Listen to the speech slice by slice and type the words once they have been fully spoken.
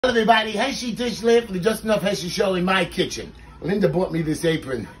Hello everybody, Heshy Tischler from the Just Enough Heshy Show in my kitchen. Linda bought me this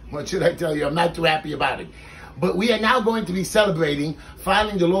apron. What should I tell you? I'm not too happy about it. But we are now going to be celebrating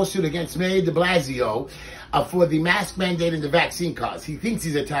filing the lawsuit against Mayor Deblasio for the mask mandate and the vaccine cards. He thinks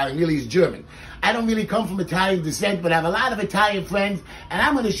he's Italian, really he's German. I don't really come from Italian descent, but I have a lot of Italian friends, and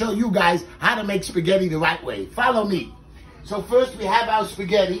I'm going to show you guys how to make spaghetti the right way. Follow me. So first we have our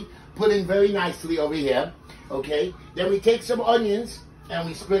spaghetti put in very nicely over here, okay? Then we take some onions and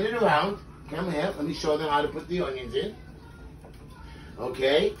we spread it around. Come here, let me show them how to put the onions in.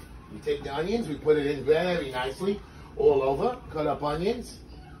 Okay, we take the onions, we put it in very nicely, all over, cut up onions.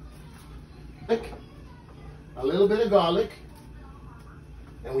 A little bit of garlic,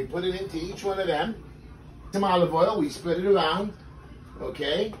 and we put it into each one of them. Some olive oil, we spread it around.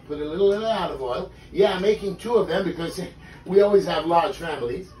 Okay, put a little olive oil. Yeah, I'm making 2 of them because we always have large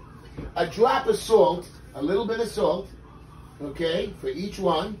families. A drop of salt, a little bit of salt. Okay, for each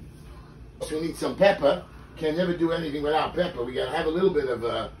one. So we need some pepper. Can never do anything without pepper. We gotta have a little bit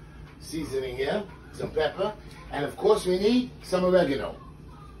of seasoning here. Some pepper. And of course we need some oregano.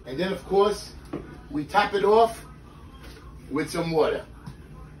 And then of course, we top it off with some water.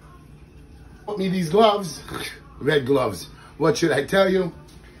 Put me these gloves, red gloves. What should I tell you?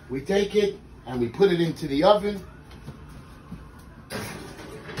 We take it and we put it into the oven.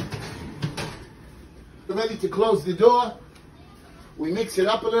 We're ready to close the door. We mix it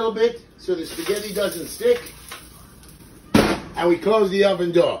up a little bit so the spaghetti doesn't stick. And we close the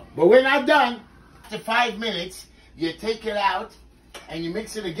oven door. But we're not done. After 5 minutes, you take it out and you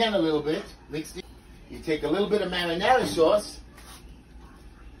mix it again a little bit. You take a little bit of marinara sauce.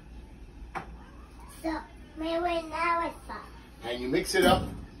 So, marinara sauce. And you mix it up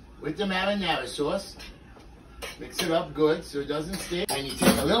with the marinara sauce. Mix it up good so it doesn't stick. And you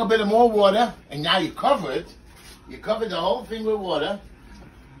take a little bit of more water and now you cover it. You cover the whole thing with water.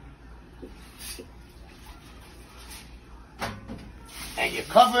 And you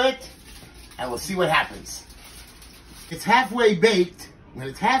cover it, and we'll see what happens. It's halfway baked. When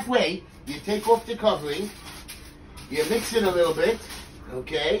it's halfway, you take off the covering. You mix it a little bit,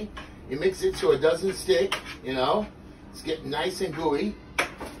 okay? You mix it so it doesn't stick, you know? It's getting nice and gooey,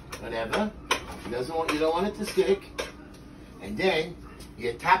 whatever. You don't want it to stick. And then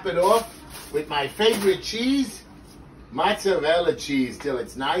you top it off with my favorite cheese, mozzarella cheese, till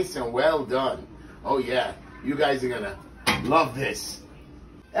it's nice and well done. Oh yeah, you guys are gonna love this.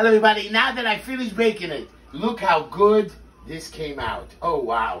 Hello everybody, now that I finished baking it, look how good this came out. Oh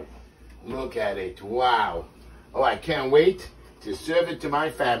wow, look at it, wow. Oh, I can't wait to serve it to my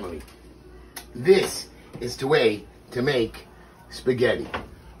family. This is the way to make spaghetti.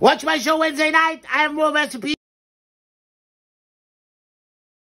 Watch my show Wednesday night, I have more recipes.